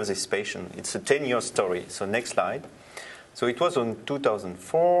story of this patient. It's a 10-year story. So next slide. So it was on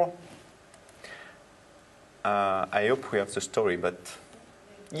 2004. I hope we have the story, but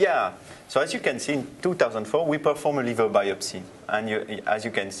yeah. So as you can see, in 2004, we performed a liver biopsy. And as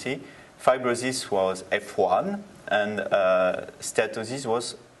you can see, fibrosis was F1 and steatosis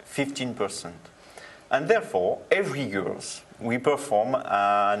was 15%. And therefore, every year, we perform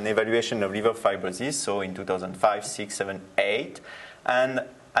an evaluation of liver fibrosis, so in 2005, 6, 7, 8. And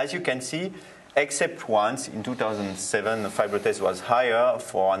as you can see, except once, in 2007, the FibroTest was higher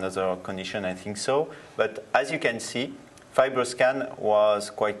for another condition, I think so. But as you can see, FibroScan was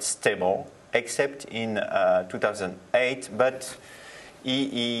quite stable, except in 2008. But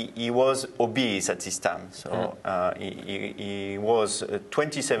he was obese at this time. So he was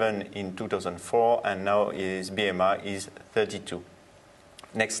 27 in 2004, and now his BMI is 32.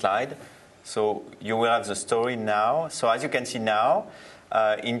 Next slide. So you will have the story now. So as you can see now,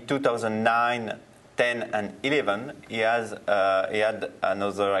 in 2009, 10, and 11, he had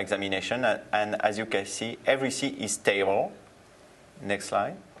another examination, and as you can see, everything is stable. Next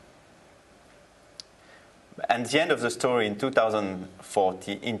slide. And the end of the story in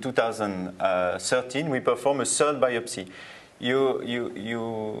 2013, we performed a third biopsy.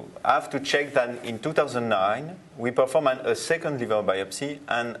 You have to check that in 2009, we performed a second liver biopsy,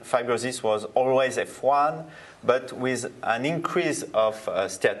 and fibrosis was always F1, but with an increase of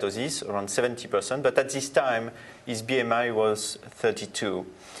steatosis, around 70%. But at this time, his BMI was 32.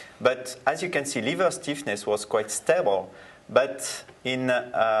 But as you can see, liver stiffness was quite stable. But in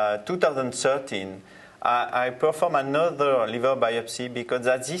 2013, I performed another liver biopsy because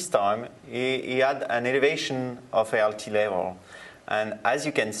at this time, he had an elevation of ALT level. And as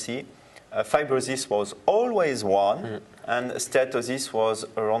you can see, fibrosis was always 1, and steatosis was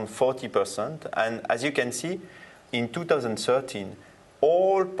around 40%. And as you can see, in 2013,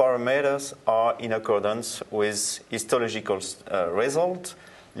 all parameters are in accordance with histological result,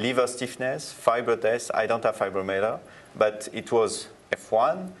 liver stiffness, fibro test. I don't have FibroMeter, but it was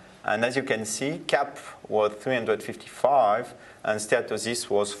F1. And as you can see, CAP was 355, and steatosis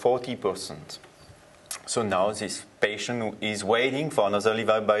was 40%. So now this patient is waiting for another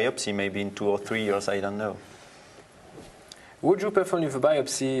liver biopsy, maybe in 2 or 3 years, I don't know. Would you perform liver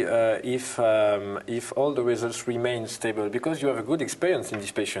biopsy if all the results remain stable? Because you have a good experience in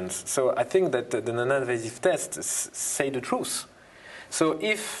these patients. So I think that the non-invasive tests say the truth. So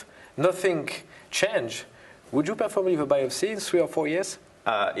if nothing changed, would you perform liver biopsy in 3 or 4 years?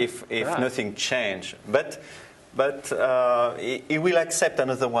 If nothing changed, but he will accept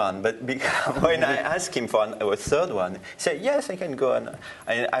another one. But when I ask him for a third one, he said, yes, I can go. And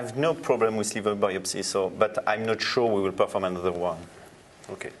I have no problem with liver biopsy, but I'm not sure we will perform another one.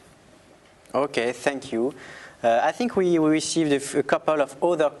 Okay. Okay, thank you. I think we received a couple of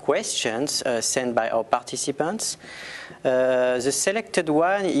other questions sent by our participants. The selected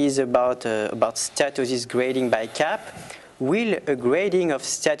one is about steatosis grading by CAP. Will a grading of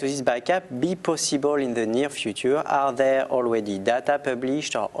steatosis by CAP be possible in the near future? Are there already data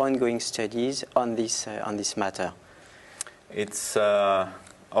published or ongoing studies on this matter? It's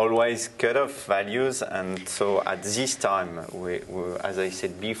always cutoff values, and so at this time, as I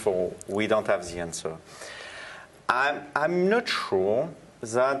said before, we don't have the answer. I'm not sure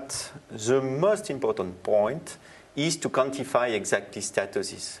that the most important point is to quantify exactly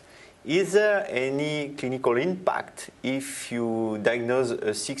steatosis. Is there any clinical impact if you diagnose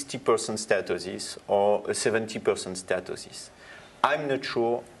a 60% steatosis or a 70% steatosis? I'm not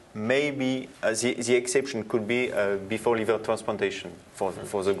sure. Maybe the exception could be before liver transplantation, for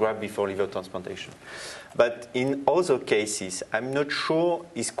the graft before liver transplantation. But in other cases, I'm not sure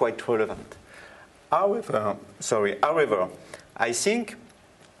it's quite relevant. However, I think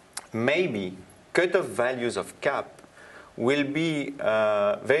maybe cutoff values of CAP will be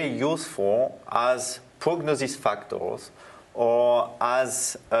very useful as prognosis factors or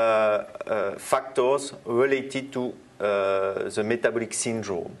as factors related to the metabolic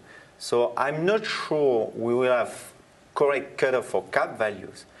syndrome. So I'm not sure we will have correct cutoff for CAP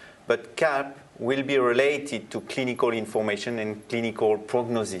values, but CAP will be related to clinical information and clinical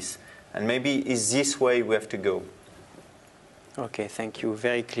prognosis. And maybe it's this way we have to go. Okay, thank you.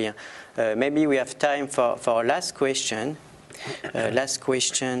 Very clear. Maybe we have time for our last question. Last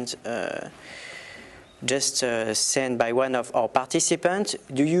question just sent by one of our participants.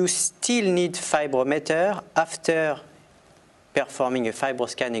 Do you still need FibroMeter after performing a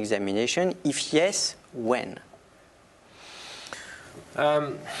FibroScan examination? If yes, when?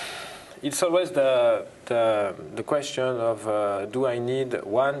 It's always the question of do I need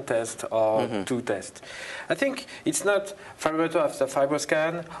one test or two tests? I think it's not FibroMeter after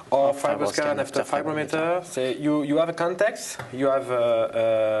FibroScan or FibroScan after FibroMeter. So you have a context, you have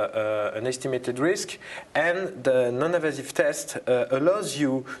an estimated risk, and the non-invasive test allows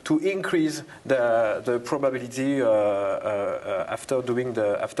you to increase the probability after doing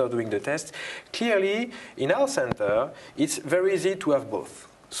the test. Clearly, in our center, it's very easy to have both.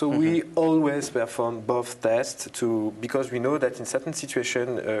 So we always perform both tests because we know that in certain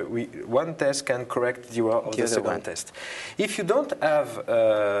situations, one test can correct the error of the second test. If you don't have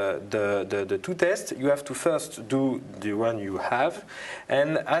the two tests, you have to first do the one you have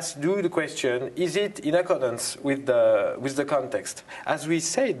and do the question, is it in accordance with the context? As we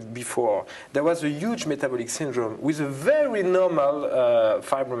said before, there was a huge metabolic syndrome with a very normal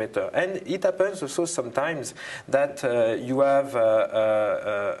FibroMeter. And it happens also sometimes that you have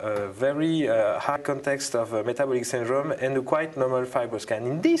a very high context of metabolic syndrome and a quite normal FibroScan.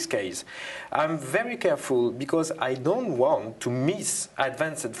 In this case, I'm very careful because I don't want to miss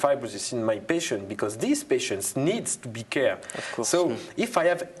advanced fibrosis in my patient because these patients need to be cared. Of course. So if I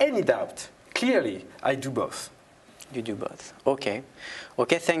have any doubt, clearly I do both. You do both. Okay.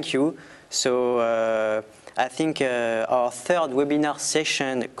 Okay, thank you. So I think our third webinar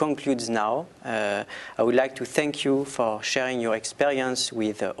session concludes now. I would like to thank you for sharing your experience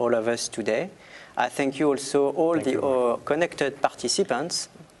with all of us today. I thank you also all the connected participants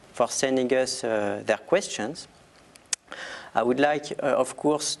for sending us their questions. I would like, of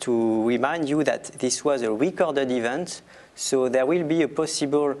course, to remind you that this was a recorded event, so there will be a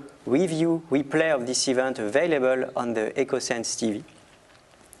possible replay of this event available on the Echosens TV.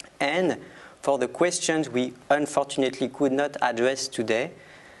 And for the questions we unfortunately could not address today,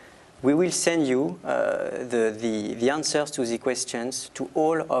 we will send you the answers to the questions to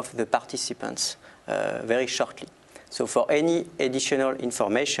all of the participants very shortly. So for any additional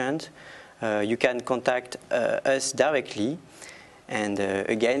information, you can contact us directly. And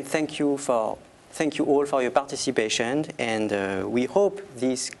again, thank you all for your participation. And we hope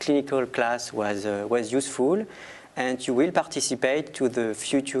this clinical class was useful, and you will participate to the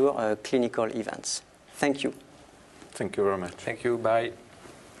future clinical events. Thank you. Thank you very much. Thank you. Bye.